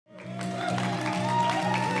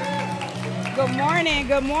Good morning.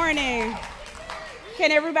 Good morning.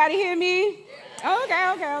 Can everybody hear me?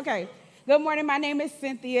 Okay. Good morning. My name is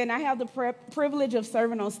Cynthia, and I have the privilege of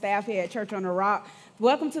serving on staff here at Church on the Rock.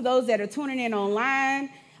 Welcome to those that are tuning in online.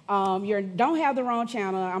 You don't have the wrong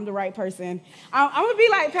channel. I'm the right person. I'm going to be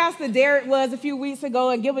like Pastor Derek was a few weeks ago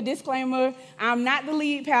and give a disclaimer. I'm not the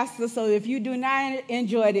lead pastor, so if you do not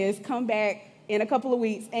enjoy this, come back in a couple of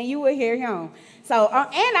weeks, and you will hear him. So, and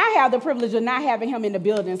I have the privilege of not having him in the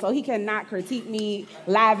building, so he cannot critique me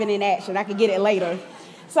live and in action. I can get it later.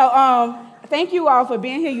 So, thank you all for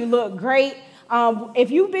being here. You look great.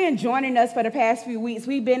 If you've been joining us for the past few weeks,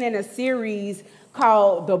 we've been in a series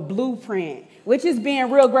called The Blueprint, which has been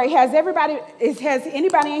real great. Has anybody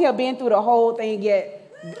in here been through the whole thing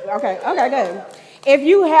yet? Okay, good. If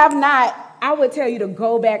you have not, I would tell you to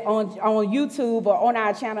go back on YouTube or on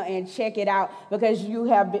our channel and check it out because you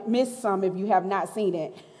have missed some if you have not seen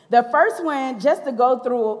it. The first one, just to go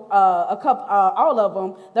through all of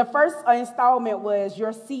them, the first installment was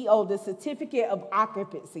your CO, the Certificate of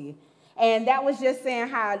Occupancy. And that was just saying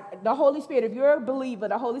how the Holy Spirit, if you're a believer,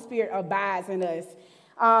 the Holy Spirit abides in us.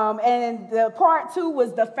 And the part 2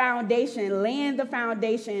 was the foundation, laying the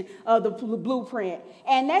foundation of the blueprint.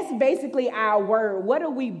 And that's basically our word. What are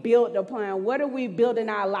we built upon? What are we building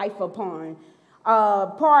our life upon?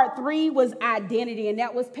 Part 3 was identity, and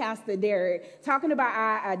that was Pastor Derek, talking about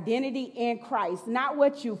our identity in Christ. Not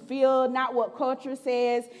what you feel, not what culture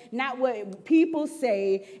says, not what people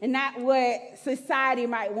say, and not what society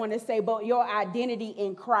might want to say, but your identity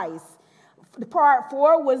in Christ. Part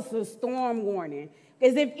 4 was the storm warning.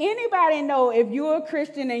 Because if anybody know, if you're a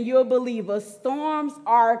Christian and you're a believer, storms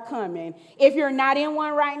are coming. If you're not in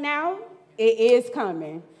one right now, it is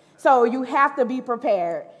coming. So you have to be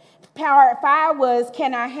prepared. Part 5 was,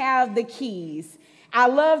 can I have the keys? I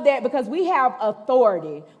love that because we have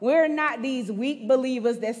authority. We're not these weak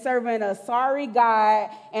believers that serving a sorry God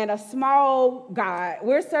and a small God.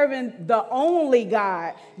 We're serving the only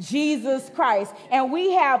God, Jesus Christ, and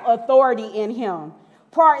we have authority in him.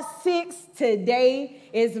 Part 6 today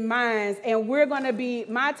is mine, and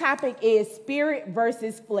my topic is spirit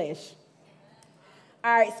versus flesh.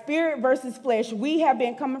 All right, spirit versus flesh. We have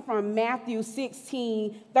been coming from Matthew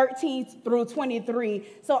 16, 13 through 23.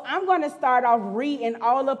 So I'm going to start off reading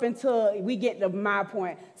all up until we get to my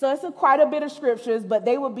point. So it's quite a bit of scriptures, but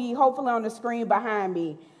they will be hopefully on the screen behind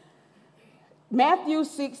me. Matthew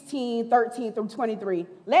 16, 13 through 23.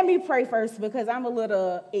 Let me pray first because I'm a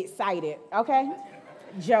little excited, okay?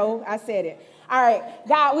 Joe, I said it. All right,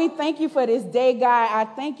 God, we thank you for this day, God. I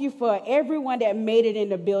thank you for everyone that made it in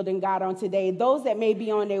the building, God, on today. Those that may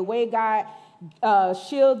be on their way, God,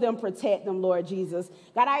 shield them, protect them, Lord Jesus.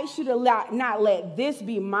 God, I ask you to not let this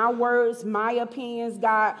be my words, my opinions,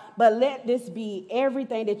 God, but let this be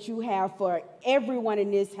everything that you have for everyone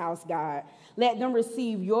in this house, God. Let them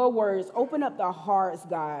receive your words. Open up their hearts,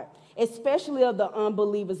 God, especially of the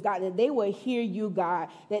unbelievers, God, that they will hear you, God,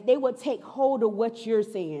 that they will take hold of what you're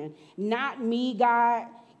saying. Not me, God,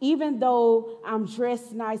 even though I'm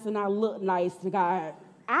dressed nice and I look nice, God.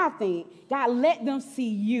 I think, God, let them see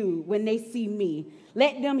you when they see me.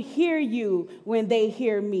 Let them hear you when they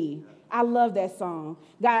hear me. I love that song.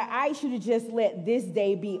 God, I ask you to just let this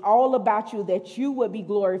day be all about you, that you would be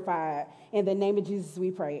glorified. In the name of Jesus,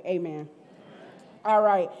 we pray. Amen. All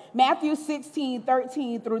right, Matthew 16,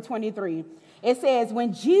 13 through 23. It says,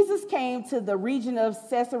 when Jesus came to the region of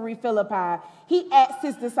Caesarea Philippi, he asked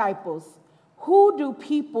his disciples, who do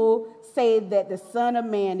people say that the Son of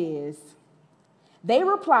Man is? They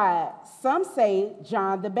replied, some say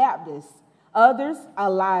John the Baptist, others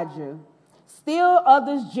Elijah, still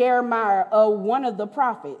others Jeremiah or one of the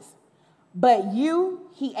prophets. But you,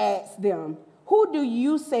 he asked them, who do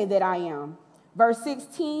you say that I am? Verse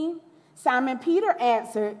 16, Simon Peter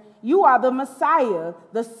answered, you are the Messiah,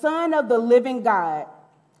 the Son of the living God.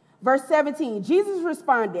 Verse 17, Jesus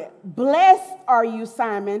responded, blessed are you,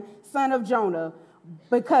 Simon, son of Jonah,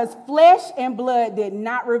 because flesh and blood did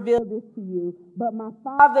not reveal this to you, but my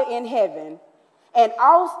Father in heaven. And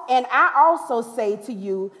I also say to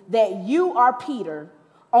you that you are Peter.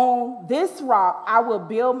 On this rock I will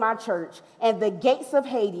build my church, and the gates of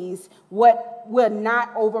Hades will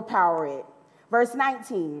not overpower it. Verse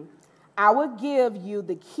 19, I will give you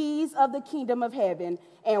the keys of the kingdom of heaven,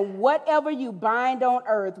 and whatever you bind on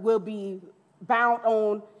earth will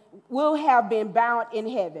have been bound in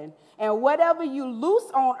heaven, and whatever you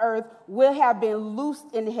loose on earth will have been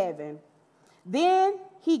loosed in heaven. Then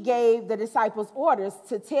he gave the disciples orders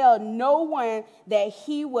to tell no one that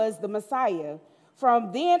he was the Messiah.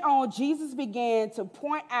 From then on, Jesus began to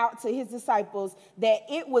point out to his disciples that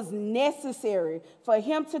it was necessary for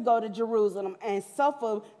him to go to Jerusalem and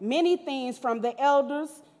suffer many things from the elders,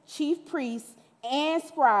 chief priests, and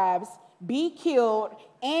scribes, be killed,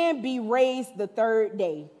 and be raised the third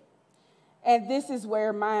day. And this is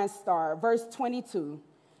where mine starts. Verse 22.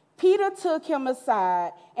 Peter took him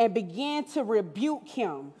aside and began to rebuke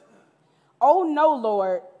him. "Oh, no,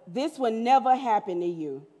 Lord, this will never happen to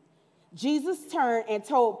you." Jesus turned and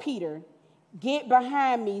told Peter, "Get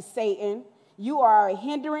behind me, Satan. You are a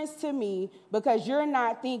hindrance to me because you're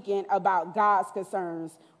not thinking about God's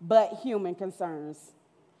concerns, but human concerns."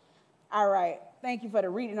 All right. Thank you for the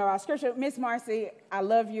reading of our scripture. Miss Marcy, I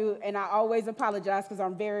love you, and I always apologize because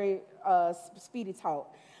I'm very speedy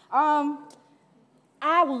talk.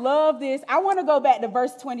 I love this. I want to go back to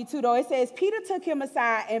verse 22, though. It says, Peter took him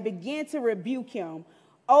aside and began to rebuke him.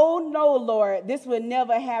 "Oh, no, Lord, this will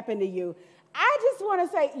never happen to you." I just want to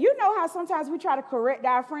say, you know how sometimes we try to correct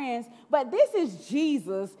our friends, but this is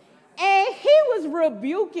Jesus, and he was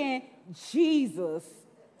rebuking Jesus.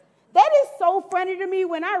 That is so funny to me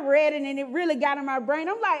when I read it, and it really got in my brain.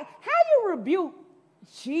 I'm like, how you rebuke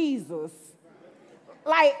Jesus?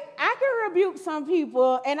 Like, I can rebuke some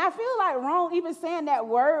people, and I feel like wrong even saying that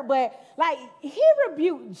word, but like, he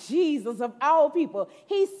rebuked Jesus of all people.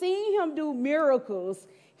 He seen him do miracles.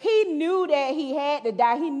 He knew that he had to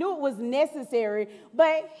die. He knew it was necessary,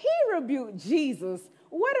 but he rebuked Jesus.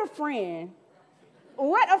 What a friend.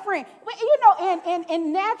 What a friend. But you know,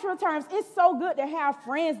 in natural terms, it's so good to have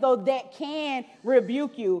friends, though, that can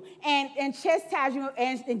rebuke you and chastise you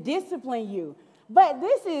and discipline you. But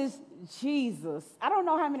this is Jesus. I don't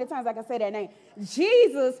know how many times I can say that name.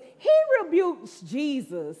 Jesus, he rebukes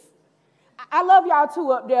Jesus. I love y'all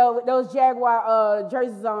too up there with those Jaguar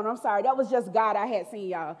jerseys on. I'm sorry, that was just God I had seen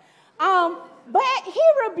y'all. But he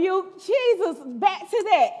rebuked Jesus. Back to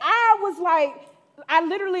that. I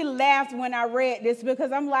literally laughed when I read this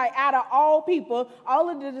because I'm like, out of all people, all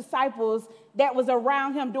of the disciples that was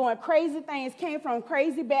around him doing crazy things came from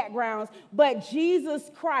crazy backgrounds, but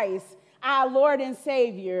Jesus Christ, our Lord and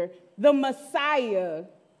Savior, the Messiah,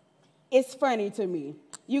 is funny to me.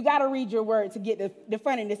 You got to read your word to get the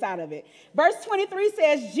funniness out of it. Verse 23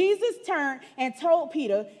 says, Jesus turned and told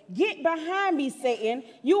Peter, "Get behind me, Satan.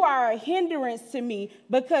 You are a hindrance to me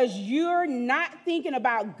because you're not thinking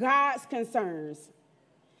about God's concerns."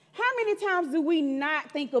 How many times do we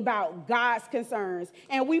not think about God's concerns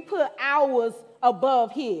and we put ours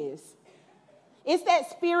above his? It's that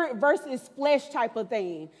spirit versus flesh type of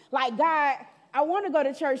thing. Like, God, I want to go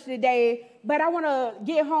to church today, but I want to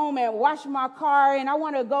get home and wash my car, and I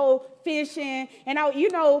want to go fishing, and all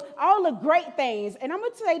the great things. And I'm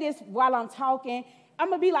going to say this while I'm talking. I'm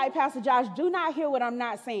going to be like Pastor Josh, do not hear what I'm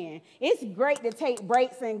not saying. It's great to take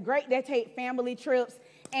breaks and great to take family trips.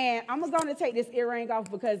 And I'm going to take this earring off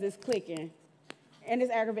because it's clicking, and it's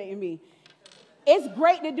aggravating me. It's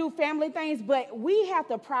great to do family things, but we have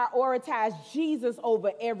to prioritize Jesus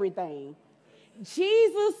over everything.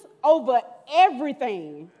 Jesus over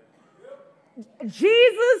everything.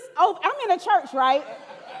 Jesus over, I'm in a church, right?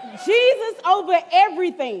 Jesus over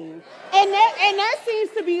everything. And that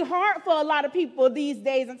seems to be hard for a lot of people these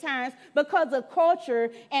days and times because of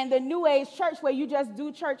culture and the New Age church where you just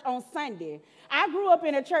do church on Sunday. I grew up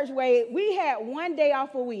in a church where we had one day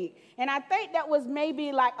off a week, and I think that was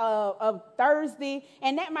maybe like a Thursday,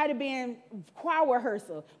 and that might have been choir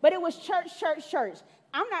rehearsal. But it was church, church, church.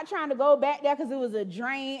 I'm not trying to go back there because it was a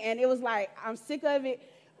drain, and it was like, I'm sick of it.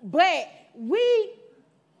 But we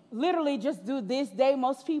literally just do this day,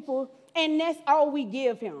 most people, and that's all we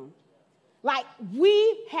give him. Like,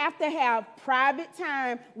 we have to have private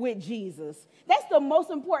time with Jesus. That's the most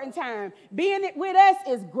important time. Being with us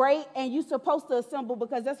is great, and you're supposed to assemble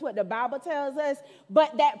because that's what the Bible tells us.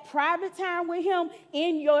 But that private time with him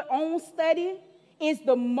in your own study is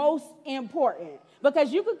the most important.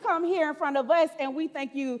 Because you could come here in front of us and we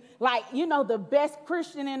think you like, the best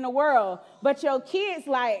Christian in the world. But your kids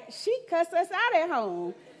like, she cussed us out at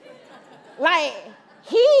home. Like,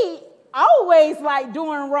 he always like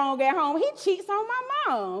doing wrong at home. He cheats on my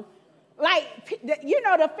mom. Like,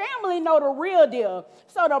 the family know the real deal.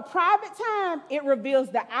 So the private time, it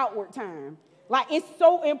reveals the outward time. Like, it's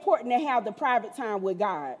so important to have the private time with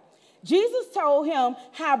God. Jesus told him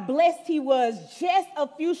how blessed he was just a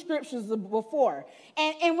few scriptures before.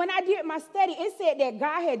 And when I did my study, it said that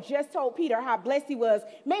God had just told Peter how blessed he was,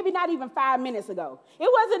 maybe not even 5 minutes ago. It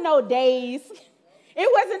wasn't no days. It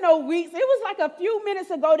wasn't no weeks. It was like a few minutes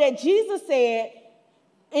ago that Jesus said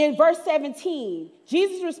in verse 17,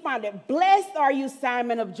 Jesus responded, "Blessed are you,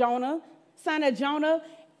 Simon of Jonah, son of Jonah."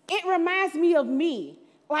 It reminds me of me.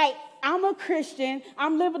 Like, I'm a Christian,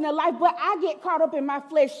 I'm living a life, but I get caught up in my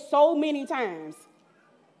flesh so many times.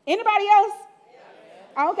 Anybody else?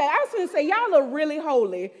 Okay, I was going to say, y'all are really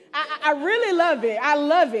holy. I really love it. I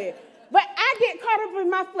love it. But I get caught up in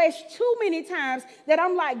my flesh too many times that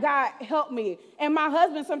I'm like, God, help me. And my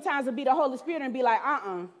husband sometimes will be the Holy Spirit and be like,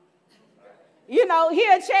 You know,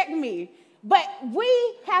 he'll check me. But we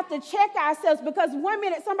have to check ourselves, because one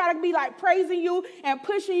minute somebody can be like praising you and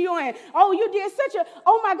pushing you and, oh, you did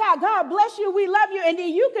oh my God, God bless you, we love you. And then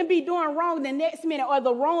you can be doing wrong the next minute, or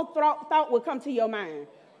the wrong thought will come to your mind.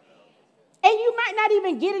 And you might not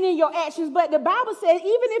even get it in your actions, but the Bible says even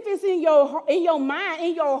if it's in your mind,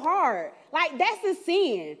 in your heart, like that's a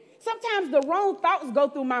sin. Sometimes the wrong thoughts go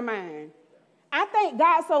through my mind. I thank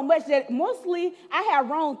God so much that mostly I have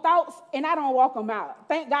wrong thoughts and I don't walk them out.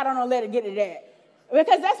 Thank God I don't let it get to that.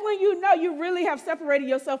 Because that's when you know you really have separated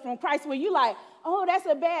yourself from Christ, when you're like, oh, that's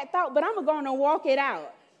a bad thought, but I'm going to walk it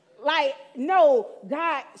out. Like, no,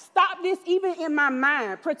 God, stop this even in my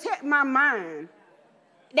mind. Protect my mind.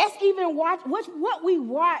 That's even what we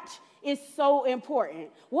watch is so important.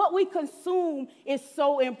 What we consume is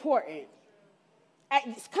so important.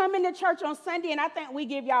 Coming to church on Sunday, and I think we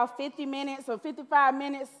give y'all 50 minutes or 55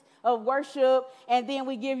 minutes of worship, and then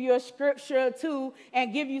we give you a scripture too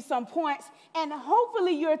and give you some points. And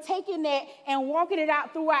hopefully you're taking that and walking it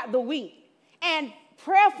out throughout the week. And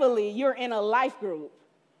prayerfully, you're in a life group.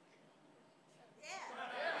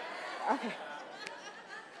 Okay.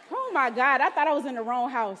 Oh, my God, I thought I was in the wrong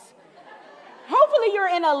house. Hopefully you're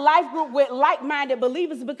in a life group with like-minded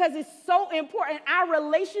believers, because it's so important. Our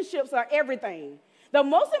relationships are everything. The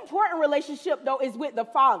most important relationship, though, is with the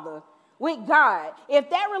Father, with God. If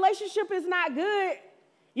that relationship is not good,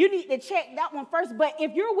 you need to check that one first. But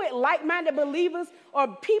if you're with like-minded believers or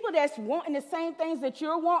people that's wanting the same things that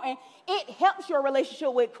you're wanting, it helps your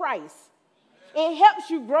relationship with Christ. It helps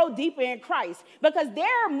you grow deeper in Christ, because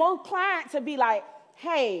they're more inclined to be like,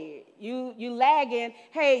 hey, you lagging.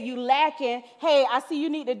 Hey, you lacking. Hey, I see you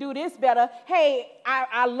need to do this better. Hey,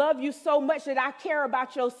 I love you so much that I care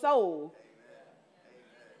about your soul.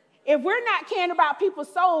 Amen. If we're not caring about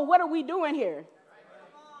people's soul, what are we doing here?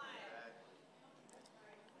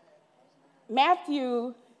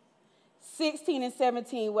 Matthew 16 and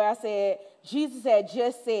 17, where I said, Jesus had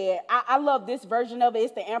just said, I love this version of it.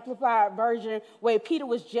 It's the Amplified version, where Peter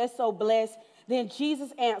was just so blessed. Then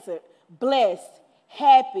Jesus answered, blessed,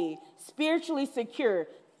 happy, spiritually secure,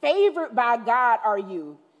 favored by God are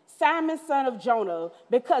you, Simon, son of Jonah,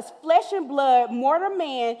 because flesh and blood, mortal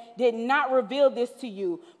man, did not reveal this to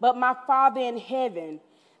you, but my Father in heaven.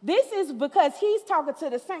 This is because he's talking to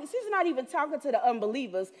the saints. He's not even talking to the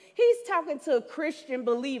unbelievers. He's talking to Christian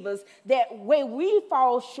believers that when we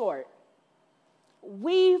fall short,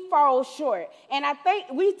 we fall short. And I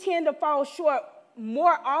think we tend to fall short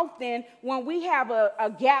more often when we have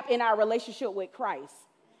a gap in our relationship with Christ,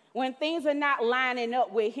 when things are not lining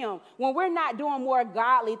up with him, when we're not doing more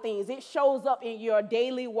godly things. It shows up in your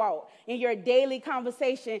daily walk, in your daily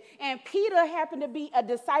conversation. And Peter happened to be a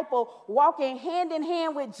disciple walking hand in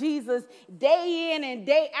hand with Jesus day in and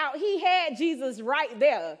day out. He had Jesus right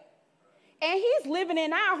there. And he's living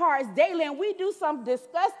in our hearts daily, and we do some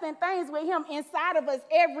disgusting things with him inside of us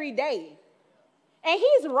every day. And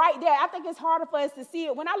he's right there. I think it's harder for us to see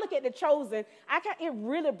it. When I look at The Chosen, it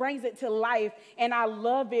really brings it to life, and I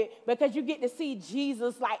love it because you get to see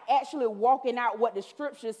Jesus like actually walking out what the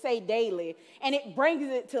scriptures say daily, and it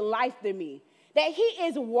brings it to life to me. That he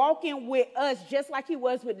is walking with us just like he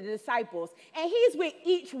was with the disciples, and he's with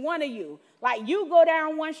each one of you. Like you go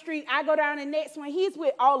down one street, I go down the next one, he's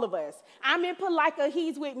with all of us. I'm in Palaika,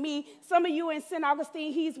 he's with me. Some of you in St.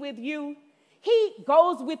 Augustine, he's with you. He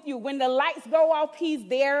goes with you. When the lights go off, he's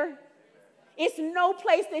there. It's no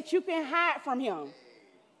place that you can hide from him.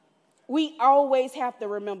 We always have to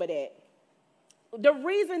remember that. The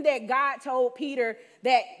reason that God told Peter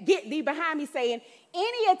that, get thee behind me, saying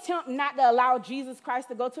any attempt not to allow Jesus Christ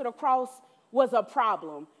to go to the cross was a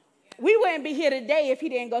problem. We wouldn't be here today if he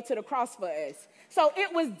didn't go to the cross for us. So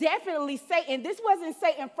it was definitely Satan. This wasn't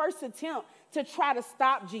Satan's first attempt to try to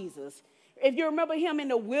stop Jesus. If you remember him in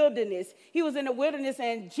the wilderness, he was in the wilderness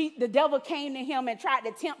and the devil came to him and tried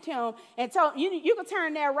to tempt him and told him, you can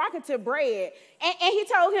turn that rock into bread. And he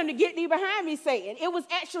told him to get thee behind me, Satan. It was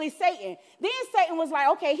actually Satan. Then Satan was like,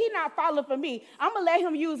 okay, he's not falling for me. I'm going to let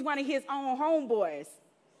him use one of his own homeboys.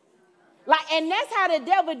 And that's how the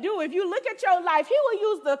devil do. If you look at your life, he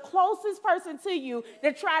will use the closest person to you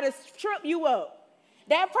to try to trip you up.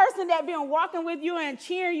 That person that been walking with you and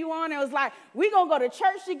cheering you on and was like, we're going to go to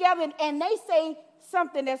church together, and they say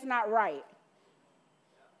something that's not right.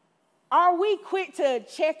 Are we quick to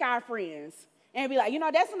check our friends? and be like,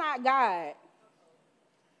 that's not God.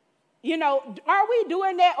 Are we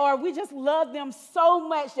doing that, or we just love them so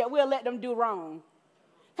much that we'll let them do wrong?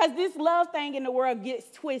 Because this love thing in the world gets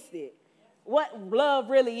twisted. What love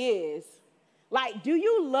really is. Like, do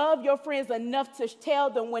you love your friends enough to tell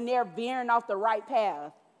them when they're veering off the right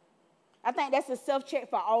path? I think that's a self-check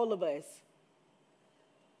for all of us.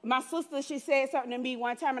 My sister, she said something to me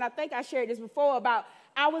one time, and I think I shared this before, about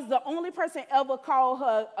I was the only person ever called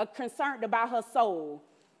her concerned about her soul.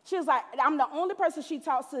 She was like, I'm the only person she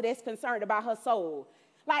talks to that's concerned about her soul.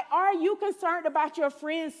 Like, are you concerned about your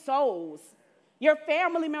friends' souls? Your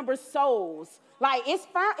family members' souls? Like, it's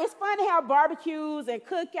fun to have barbecues and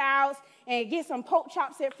cookouts and get some pork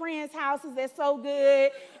chops at friends' houses. That's so good.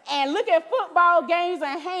 And look at football games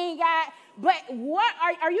and hang out. But what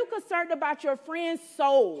are you concerned about your friend's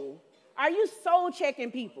soul? Are you soul checking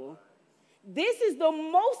people? This is the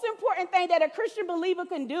most important thing that a Christian believer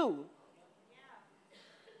can do.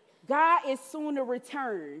 God is soon to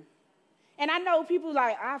return. And I know people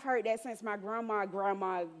like, I've heard that since my grandma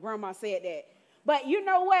said that. But you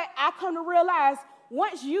know what? I come to realize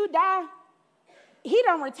once you die, he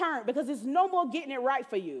don't return, because there's no more getting it right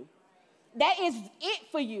for you. That is it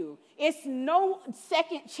for you. It's no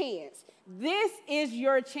second chance. This is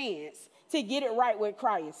your chance to get it right with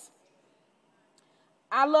Christ.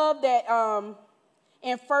 I love that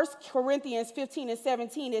in 1 Corinthians 15 and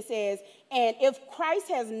 17, it says, and if Christ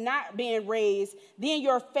has not been raised, then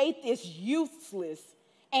your faith is useless,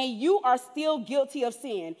 and you are still guilty of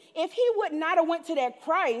sin. If he would not have went to that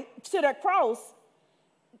cross,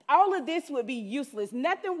 all of this would be useless.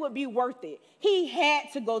 Nothing would be worth it. He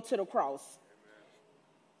had to go to the cross.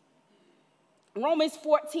 Romans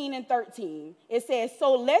 14 and 13, it says,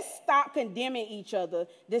 so let's stop condemning each other.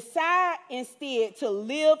 Decide instead to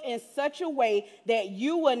live in such a way that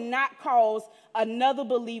you will not cause another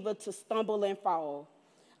believer to stumble and fall.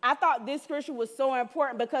 I thought this scripture was so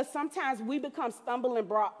important because sometimes we become stumbling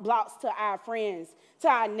blocks to our friends, to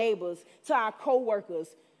our neighbors, to our coworkers,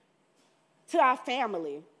 to our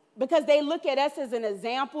family, because they look at us as an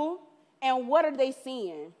example, and what are they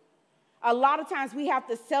seeing? A lot of times we have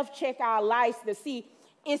to self-check our lives to see,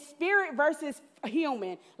 is spirit versus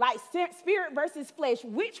human, like spirit versus flesh,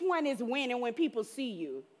 which one is winning when people see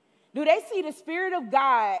you? Do they see the Spirit of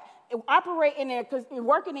God operating there,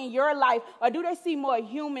 working in your life, or do they see more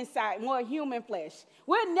human side, more human flesh?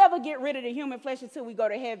 We'll never get rid of the human flesh until we go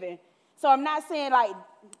to heaven. So I'm not saying like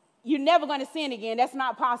you're never going to sin again. That's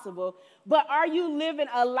not possible. But are you living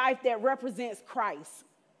a life that represents Christ?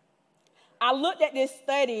 I looked at this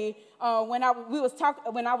study when I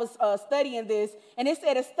was studying this, and it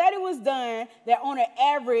said a study was done that on an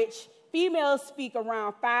average, females speak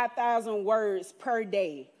around 5,000 words per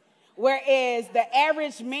day, whereas the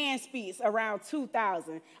average man speaks around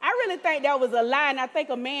 2,000. I really think that was a lie, and I think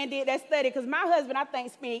a man did that study, because my husband, I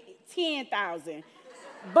think, spent 10,000.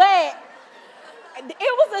 But it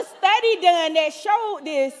was a study done that showed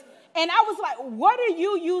this, and I was like, what are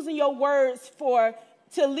you using your words for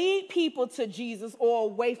to lead people to Jesus or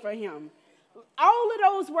away from him? All of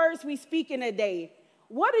those words we speak in a day,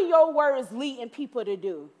 what are your words leading people to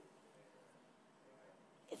do?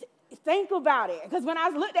 Think about it. Because when I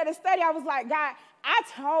looked at the study, I was like, God, I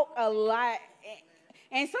talk a lot.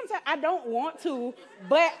 And sometimes I don't want to,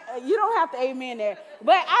 but you don't have to amen there.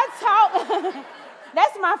 But I talk,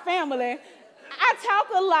 that's my family. I talk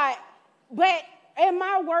a lot, but am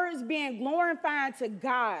my words being glorifying to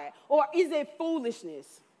God? Or is it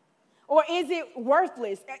foolishness? Or is it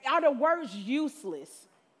worthless? Are the words useless?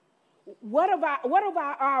 What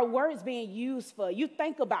about our words being used for? You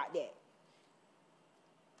think about that.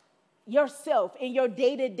 Yourself in your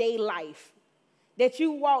day-to-day life, that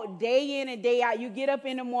you walk day in and day out. You get up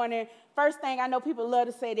in the morning. First thing I know people love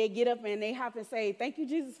to say, they get up and they hop and say, thank you,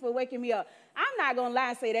 Jesus, for waking me up. I'm not going to lie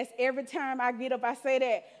and say that's every time I get up, I say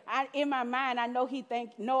that. In my mind, I know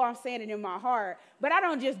I'm saying it in my heart. But I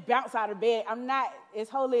don't just bounce out of bed. I'm not as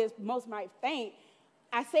holy as most might think.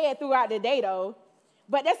 I say it throughout the day, though.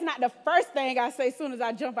 But that's not the first thing I say as soon as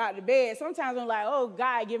I jump out of bed. Sometimes I'm like, oh,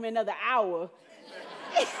 God, give me another hour.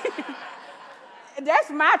 That's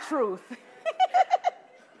my truth.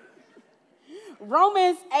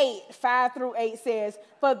 Romans 8:5-8 says,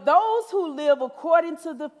 for those who live according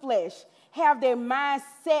to the flesh have their mind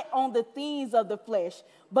set on the things of the flesh,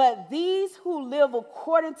 but these who live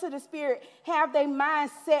according to the Spirit have their mind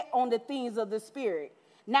set on the things of the Spirit.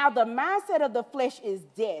 Now the mindset of the flesh is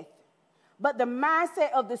death, but the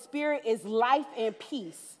mindset of the Spirit is life and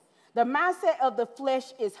peace. The mindset of the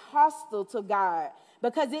flesh is hostile to God,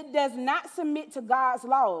 because it does not submit to God's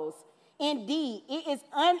laws. Indeed, it is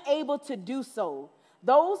unable to do so.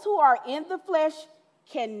 Those who are in the flesh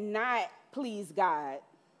cannot please God.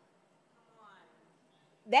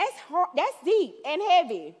 That's hard, that's deep and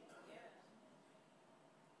heavy.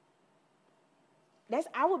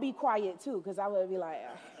 I would be quiet too, because I would be like,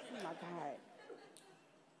 oh my God.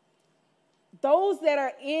 Those that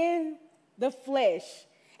are in the flesh,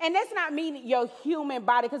 and that's not meaning your human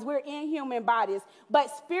body, because we're in human bodies, but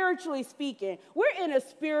spiritually speaking, we're in a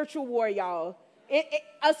spiritual war, y'all.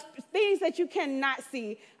 Things that you cannot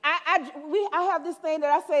see. I have this thing that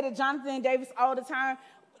I say to Jonathan Davis all the time.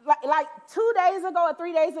 Like 2 days ago or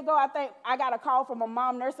 3 days ago, I think I got a call from a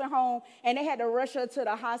mom nursing home, and they had to rush her to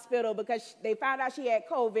the hospital because they found out she had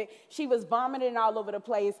COVID. She was vomiting all over the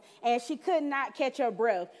place, and she could not catch her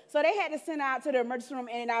breath. So they had to send her out to the emergency room,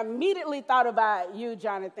 and I immediately thought about you,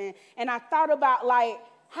 Jonathan, and I thought about, like,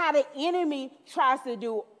 how the enemy tries to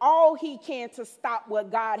do all he can to stop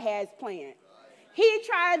what God has planned. He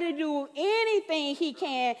tried to do anything he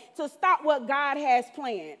can to stop what God has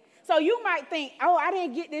planned. So you might think, oh, I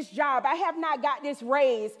didn't get this job. I have not got this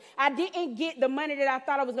raise. I didn't get the money that I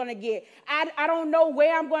thought I was going to get. I don't know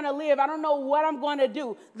where I'm going to live. I don't know what I'm going to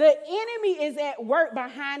do. The enemy is at work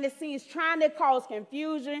behind the scenes trying to cause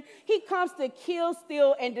confusion. He comes to kill,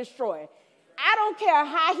 steal, and destroy. I don't care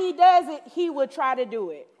how he does it, he will try to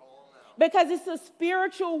do it. Because it's a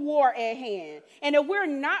spiritual war at hand. And if we're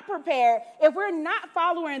not prepared, if we're not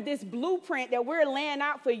following this blueprint that we're laying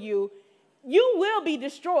out for you, you will be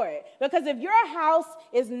destroyed. Because if your house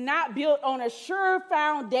is not built on a sure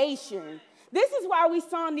foundation, this is why we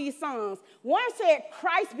sung these songs. One said,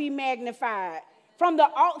 Christ be magnified from the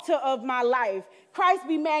altar of my life. Christ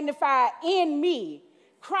be magnified in me.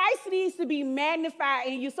 Christ needs to be magnified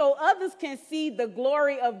in you so others can see the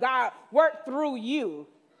glory of God work through you.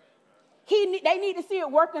 They need to see it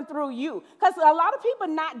working through you. Because a lot of people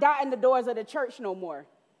not dotting the doors of the church no more.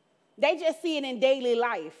 They just see it in daily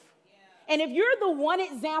life. And if you're the one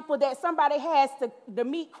example that somebody has to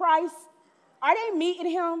meet Christ, are they meeting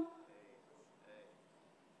him?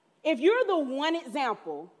 If you're the one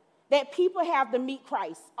example that people have to meet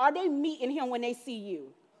Christ, are they meeting him when they see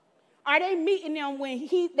you? Are they meeting him when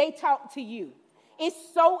they talk to you? It's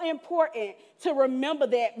so important to remember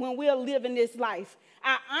that when we're living this life.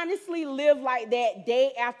 I honestly live like that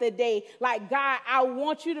day after day. Like, God, I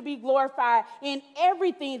want you to be glorified in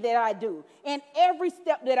everything that I do, in every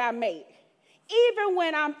step that I make. Even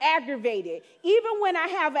when I'm aggravated, even when I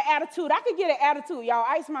have an attitude, I could get an attitude, y'all.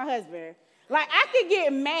 Ice my husband. Like, I could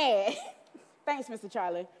get mad. Thanks, Mr.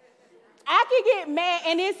 Charlie. I could get mad,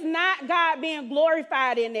 and it's not God being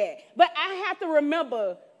glorified in that. But I have to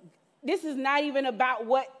remember, this is not even about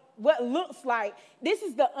what looks like. This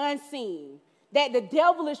is the unseen, that the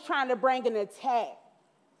devil is trying to bring an attack.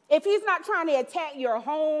 If he's not trying to attack your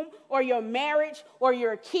home or your marriage or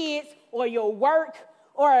your kids or your work,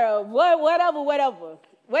 or whatever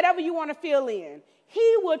you want to fill in,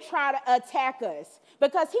 he will try to attack us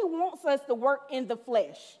because he wants us to work in the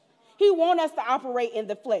flesh. He wants us to operate in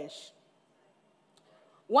the flesh.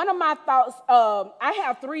 One of my thoughts, I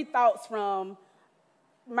have 3 thoughts from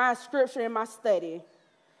my scripture in my study.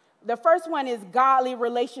 The first one is godly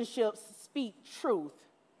relationships speak truth.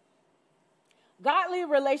 Godly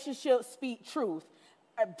relationships speak truth.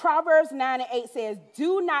 Proverbs 9:8 says,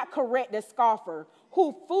 do not correct the scoffer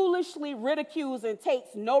who foolishly ridicules and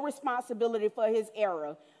takes no responsibility for his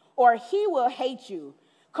error, or he will hate you.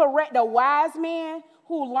 Correct a wise man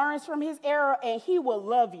who learns from his error, and he will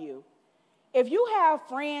love you. If you have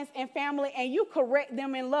friends and family and you correct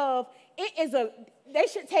them in love, they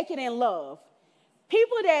should take it in love.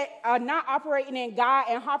 People that are not operating in God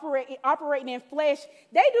and operating in flesh,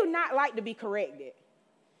 they do not like to be corrected.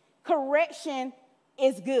 Correction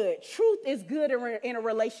is good. Truth is good in a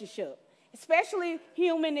relationship, especially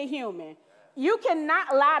human to human. You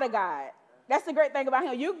cannot lie to God. That's the great thing about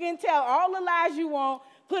him. You can tell all the lies you want,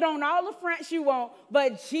 put on all the fronts you want,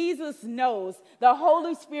 but Jesus knows. The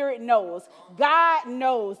Holy Spirit knows. God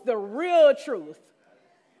knows the real truth.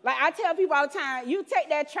 Like I tell people all the time, you take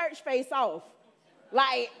that church face off.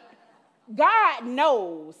 Like, God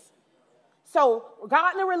knows. So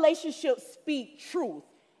godly relationships speak truth.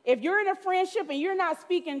 If you're in a friendship and you're not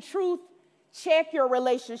speaking truth, check your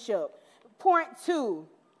relationship. Point 2,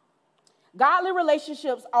 godly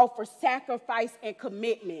relationships offer sacrifice and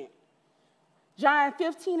commitment. John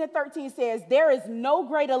 15:13 says, there is no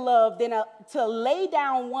greater love than to lay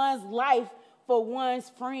down one's life for one's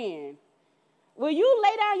friend. Will you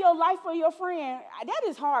lay down your life for your friend? That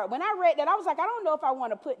is hard. When I read that, I was like, I don't know if I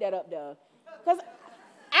want to put that up there. Because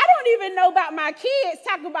I don't even know about my kids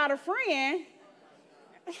talking about a friend.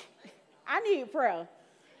 I need prayer.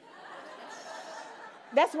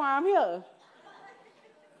 That's why I'm here.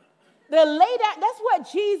 That's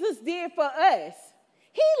what Jesus did for us.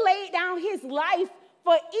 He laid down his life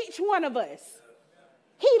for each one of us.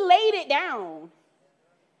 He laid it down.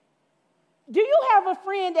 Do you have a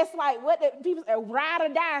friend that's like, what the people say, ride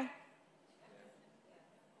or die?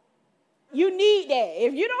 You need that.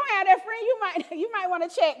 If you don't have that friend, you might want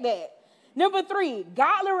to check that. Number 3,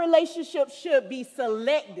 godly relationships should be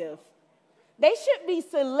selective. They should be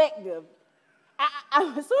selective. As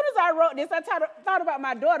soon as I wrote this, I thought about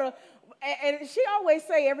my daughter, and she always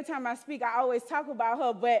say every time I speak, I always talk about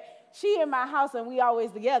her, but she in my house and we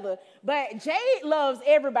always together. But Jade loves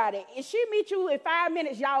everybody. If she meet you in 5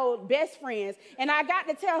 minutes, y'all best friends. And I got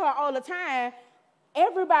to tell her all the time,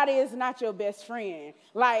 everybody is not your best friend.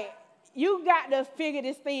 Like, you got to figure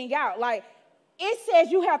this thing out. Like, it says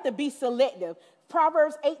you have to be selective.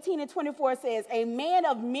 Proverbs 18:24 says, a man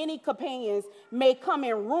of many companions may come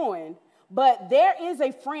in ruin, but there is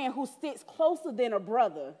a friend who sticks closer than a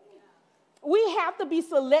brother. We have to be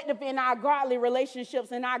selective in our godly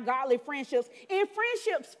relationships and our godly friendships. In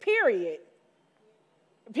friendships, period.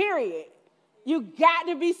 Period. You got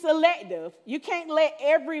to be selective. You can't let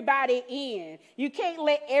everybody in. You can't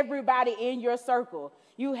let everybody in your circle.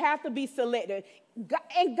 You have to be selective.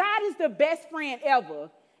 And God is the best friend ever.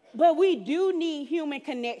 But we do need human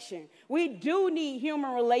connection. We do need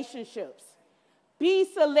human relationships. Be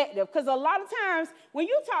selective, because a lot of times when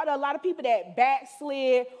you talk to a lot of people that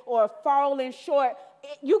backslid or falling short,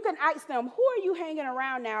 you can ask them, who are you hanging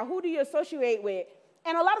around now? Who do you associate with?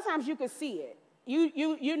 And a lot of times you can see it.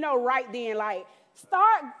 You know right then, like,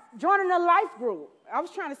 start joining a life group. I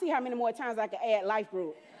was trying to see how many more times I could add life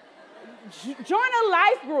group. Join a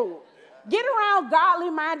life group. Get around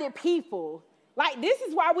godly-minded people. Like, this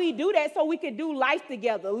is why we do that, so we can do life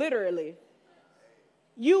together, literally.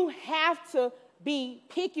 You have to be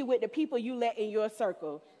picky with the people you let in your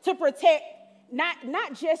circle to protect not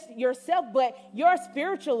just yourself, but your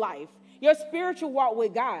spiritual life, your spiritual walk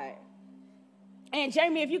with God. And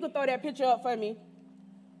Jamie, if you could throw that picture up for me.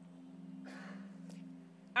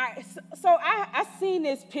 All right, so I seen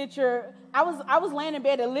this picture. I was laying in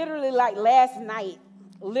bed literally like last night,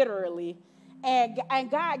 literally, and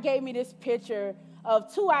God gave me this picture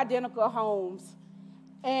of 2 identical homes.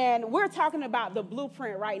 And we're talking about the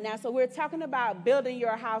blueprint right now. So we're talking about building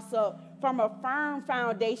your house up from a firm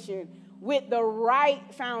foundation with the right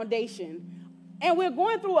foundation. And we're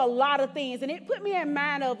going through a lot of things. And it put me in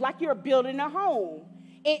mind of like you're building a home.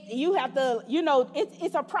 You have to,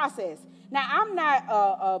 it's a process. Now, I'm not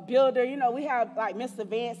a builder. We have like Mr.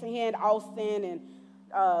 Vance in here and Austin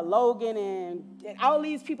and Logan and all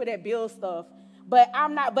these people that build stuff. But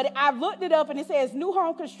I'm not, but I looked it up and it says new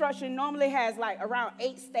home construction normally has like around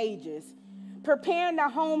 8 stages. Preparing the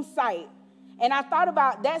home site. And I thought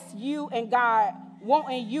about that's you and God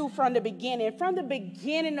wanting you from the beginning. From the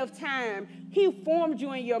beginning of time, he formed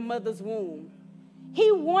you in your mother's womb.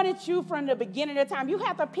 He wanted you from the beginning of time. You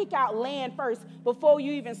have to pick out land first before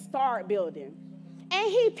you even start building.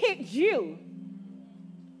 And he picked you.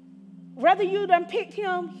 Whether you done picked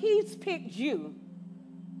him, he's picked you.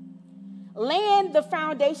 Laying the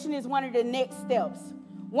foundation is one of the next steps.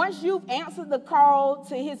 Once you've answered the call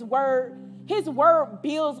to his word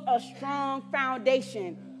builds a strong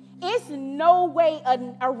foundation. It's no way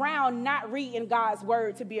around not reading God's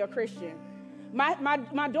word to be a Christian.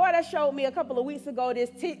 My daughter showed me a couple of weeks ago this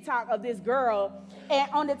TikTok of this girl. And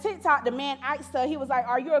on the TikTok, the man asked her, he was like,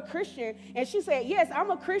 are you a Christian? And she said, yes,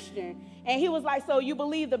 I'm a Christian. And he was like, so you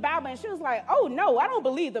believe the Bible? And she was like, oh, no, I don't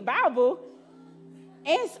believe the Bible.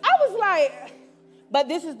 And I was like, but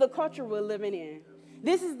this is the culture we're living in.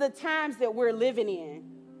 This is the times that we're living in.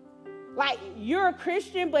 Like, you're a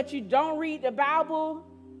Christian, but you don't read the Bible.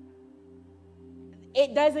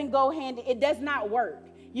 It doesn't go it does not work.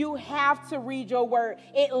 You have to read your word.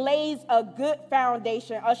 It lays a good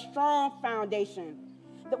foundation, a strong foundation.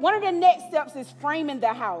 One of the next steps is framing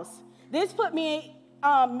the house. This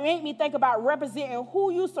made me think about representing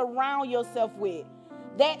who you surround yourself with.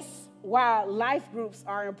 That's why life groups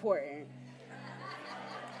are important.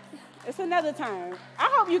 It's another time. I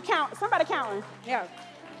hope you count. Somebody counting. Yeah.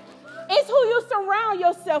 It's who you surround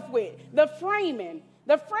yourself with. The framing.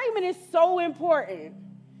 The framing is so important.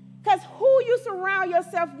 Because who you surround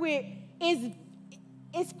yourself with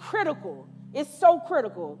is critical. It's so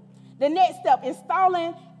critical. The next step,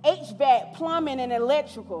 installing HVAC, plumbing, and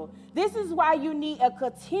electrical. This is why you need a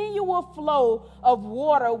continual flow of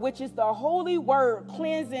water, which is the holy word,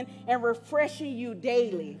 cleansing and refreshing you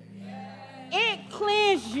daily. It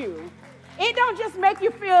cleanses you. It don't just make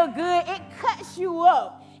you feel good. It cuts you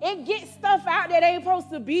up. It gets stuff out that ain't supposed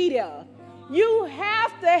to be there. You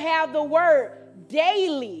have to have the word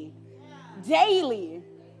daily. Daily.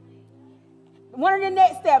 One of the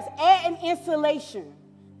next steps, add an insulation.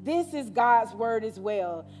 This is God's word as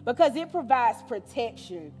well, because it provides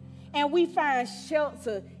protection. And we find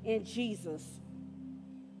shelter in Jesus.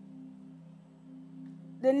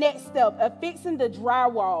 The next step, affixing the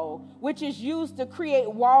drywall, which is used to create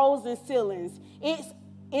walls and ceilings.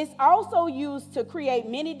 It's also used to create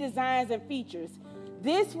many designs and features.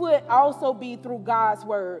 This would also be through God's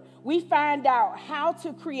word. We find out how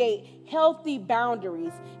to create healthy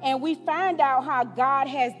boundaries, and we find out how God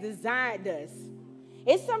has designed us.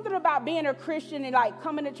 It's something about being a Christian and like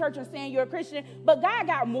coming to church and saying you're a Christian, but God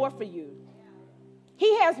got more for you.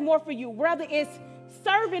 He has more for you, whether it's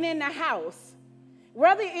serving in the house,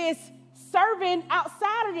 whether it's serving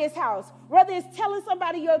outside of this house, whether it's telling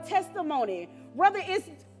somebody your testimony, whether it's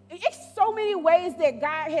so many ways that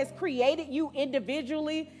God has created you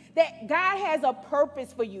individually, that God has a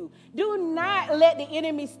purpose for you. Do not let the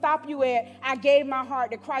enemy stop you at, I gave my heart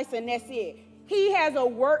to Christ and that's it. He has a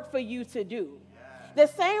work for you to do. The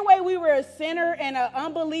same way we were a sinner and an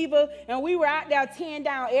unbeliever and we were out there tearing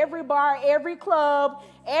down every bar, every club,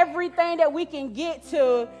 everything that we can get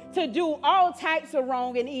to do all types of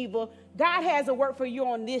wrong and evil, God has a work for you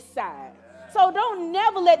on this side. So don't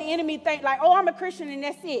never let the enemy think like, oh, I'm a Christian and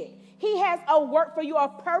that's it. He has a work for you, a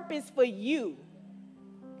purpose for you.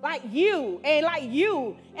 Like you,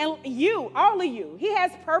 all of you. He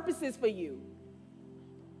has purposes for you.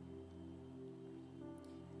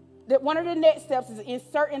 One of the next steps is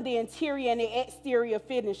inserting the interior and the exterior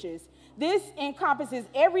finishes. This encompasses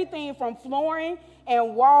everything from flooring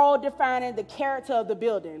and wall defining the character of the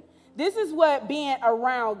building. This is what being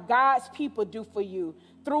around God's people do for you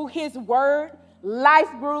through his word, life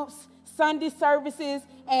groups, Sunday services,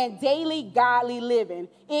 and daily godly living.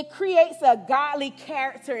 It creates a godly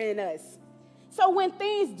character in us. So when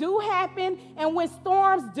things do happen and when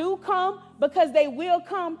storms do come, because they will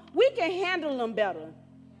come, we can handle them better.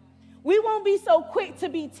 We won't be so quick to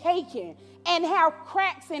be taken and have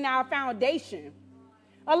cracks in our foundation.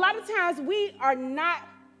 A lot of times we are not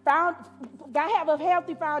have a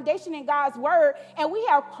healthy foundation in God's word, and we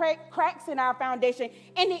have cracks in our foundation,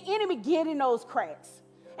 and the enemy get in those cracks.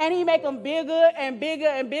 And he make them bigger and bigger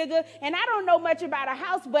and bigger. And I don't know much about a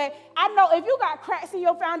house, but I know if you got cracks in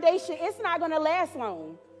your foundation, it's not going to last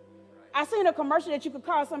long. I seen a commercial that you could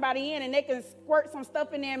call somebody in and they can squirt some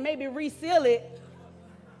stuff in there and maybe reseal it.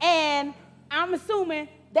 And I'm assuming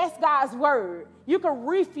that's God's word. You can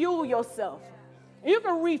refuel yourself. You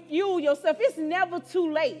can refuel yourself. It's never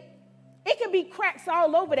too late. It can be cracks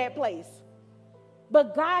all over that place.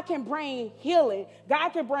 But God can bring healing. God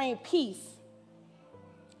can bring peace.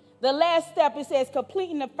 The last step, it says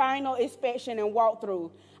completing the final inspection and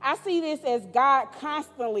walkthrough. I see this as God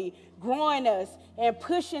constantly growing us and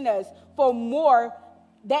pushing us for more.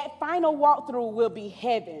 That final walkthrough will be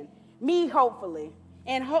heaven. Me, hopefully,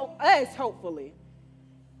 and us, hopefully.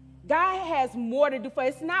 God has more to do for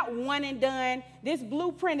us. It's not one and done. This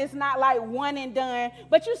blueprint is not like one and done.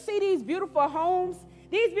 But you see these beautiful homes.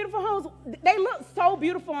 These beautiful homes, they look so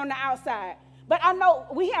beautiful on the outside. But I know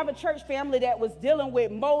we have a church family that was dealing with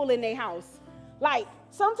mold in their house. Like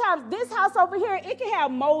sometimes this house over here, it can have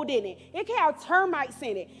mold in it. It can have termites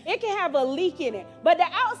in it. It can have a leak in it. But the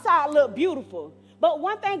outside look beautiful. But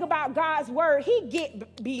one thing about God's word, he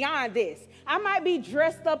get beyond this. I might be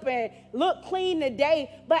dressed up and look clean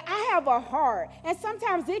today, but I have a heart. And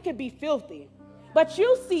sometimes it can be filthy. But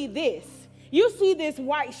you see this. You see this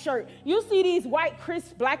white shirt. You see these white,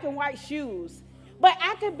 crisp, black and white shoes. But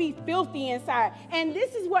I could be filthy inside. And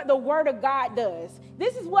this is what the word of God does.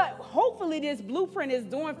 This is what hopefully this blueprint is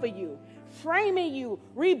doing for you. Framing you,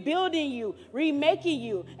 rebuilding you, remaking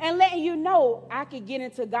you, and letting you know I can get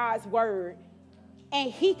into God's word and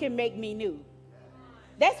he can make me new.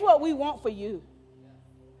 That's what we want for you.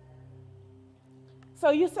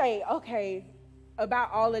 So you say, okay,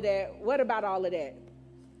 about all of that, what about all of that?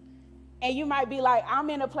 And you might be like, I'm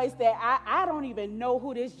in a place that I don't even know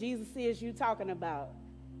who this Jesus is you talking about.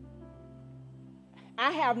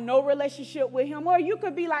 I have no relationship with him. Or you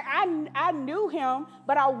could be like, I knew him,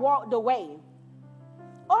 but I walked away.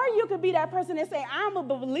 Or you could be that person that say, I'm a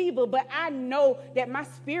believer, but I know that my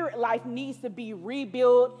spirit life needs to be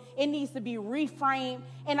rebuilt. It needs to be reframed.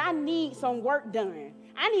 And I need some work done.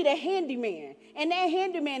 I need a handyman. And that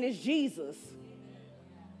handyman is Jesus.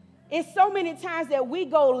 It's so many times that we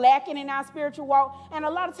go lacking in our spiritual walk, and a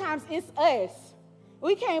lot of times it's us.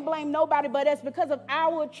 We can't blame nobody but us because of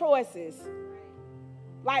our choices.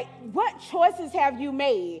 Like, what choices have you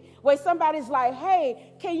made where somebody's like,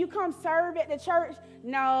 hey, can you come serve at the church?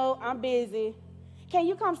 No, I'm busy. Can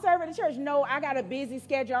you come serve at the church? No, I got a busy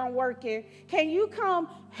schedule, I'm working. Can you come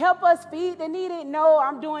help us feed the needy? No,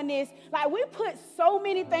 I'm doing this. Like, we put so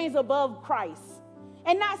many things above Christ.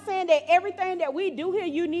 And not saying that everything that we do here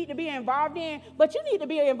you need to be involved in, but you need to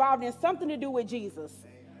be involved in something to do with Jesus.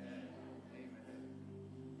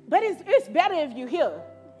 But it's better if you're here.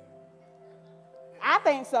 I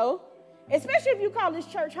think so. Especially if you call this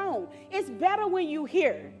church home. It's better when you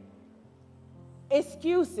hear.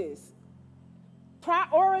 Excuses.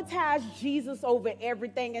 Prioritize Jesus over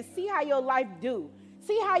everything and see how your life do.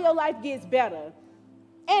 See how your life gets better.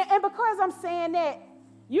 And because I'm saying that,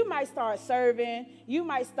 you might start serving. You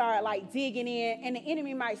might start like digging in, and the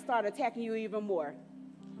enemy might start attacking you even more.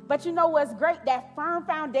 But you know what's great? That firm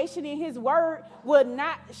foundation in his word will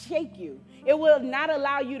not shake you. It will not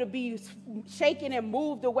allow you to be shaken and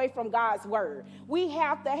moved away from God's word. We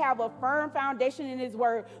have to have a firm foundation in his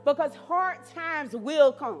word because hard times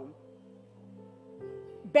will come.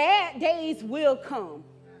 Bad days will come.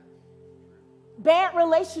 Bad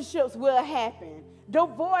relationships will happen.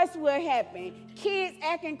 Divorce will happen. Kids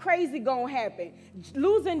acting crazy gonna happen.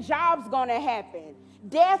 Losing jobs gonna happen.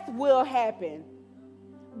 Death will happen.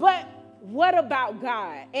 But what about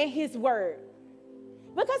God and his word?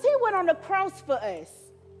 Because he went on the cross for us.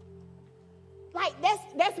 Like,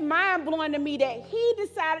 that's mind-blowing to me that he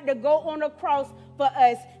decided to go on the cross for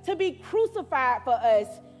us, to be crucified for us,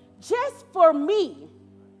 just for me.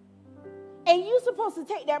 And you're supposed to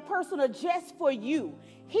take that personal just for you.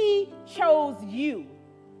 He chose you.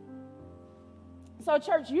 So,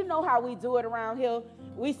 church, you know how we do it around here.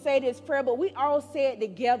 We say this prayer, but we all say it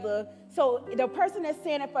together. So the person that's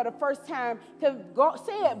saying it for the first time can go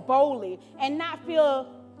say it boldly and not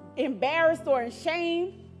feel embarrassed or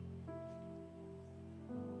ashamed.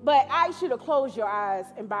 But I ask you to close your eyes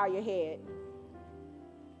and bow your head.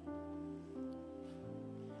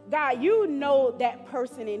 God, you know that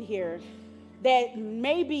person in here that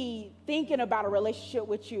may be thinking about a relationship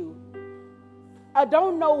with you. I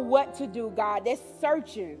don't know what to do, God. That's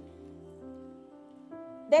searching.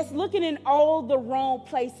 That's looking in all the wrong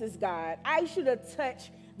places, God. I should have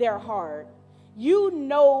touched their heart. You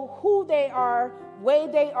know who they are, where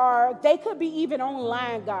they are. They could be even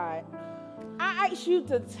online, God. I ask you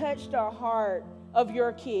to touch the heart of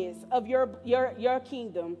your kids, of your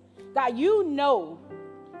kingdom. God, you know.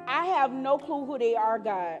 I have no clue who they are,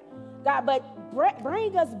 God. God, but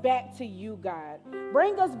bring us back to you, God.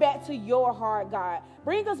 Bring us back to your heart, God.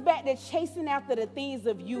 Bring us back to chasing after the things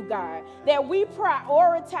of you, God. That we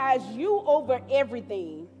prioritize you over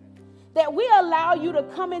everything. That we allow you to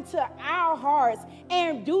come into our hearts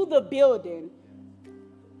and do the building.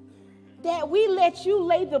 That we let you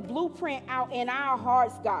lay the blueprint out in our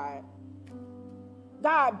hearts, God.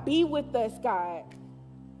 God, be with us, God.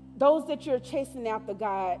 Those that you're chasing after,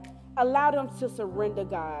 God, allow them to surrender,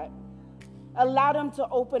 God. Allow them to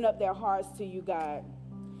open up their hearts to you, God.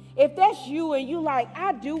 If that's you and you like,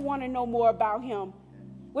 I do want to know more about him,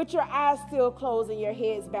 with your eyes still closed and your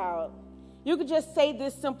heads bowed, you could just say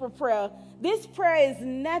this simple prayer. This prayer is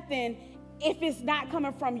nothing if it's not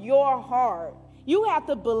coming from your heart. You have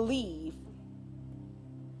to believe.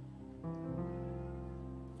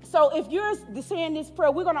 So if you're saying this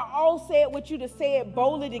prayer, we're going to all say it with you to say it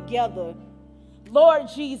boldly together. Lord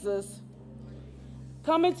Jesus,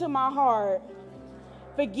 come into my heart.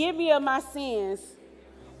 Forgive me of my sins.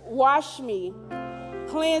 Wash me.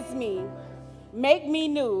 Cleanse me. Make me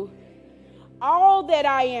new. All that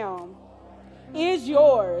I am is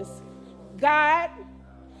yours. God,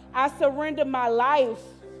 I surrender my life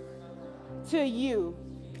to you.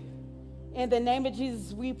 In the name of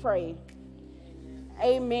Jesus, we pray.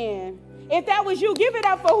 Amen. If that was you, give it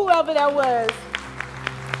up for whoever that was.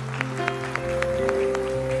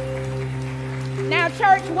 Now,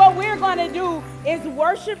 church, what we're going to do is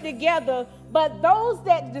worship together. But those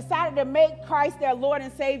that decided to make Christ their Lord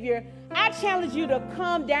and Savior, I challenge you to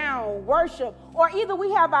come down, worship, or either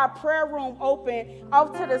we have our prayer room open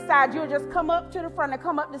off to the side. You'll just come up to the front and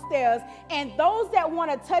come up the stairs. And those that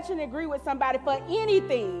want to touch and agree with somebody for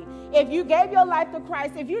anything, if you gave your life to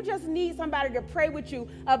Christ, if you just need somebody to pray with you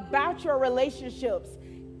about your relationships,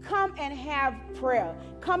 come and have prayer.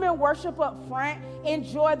 Come and worship up front.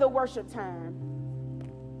 Enjoy the worship time.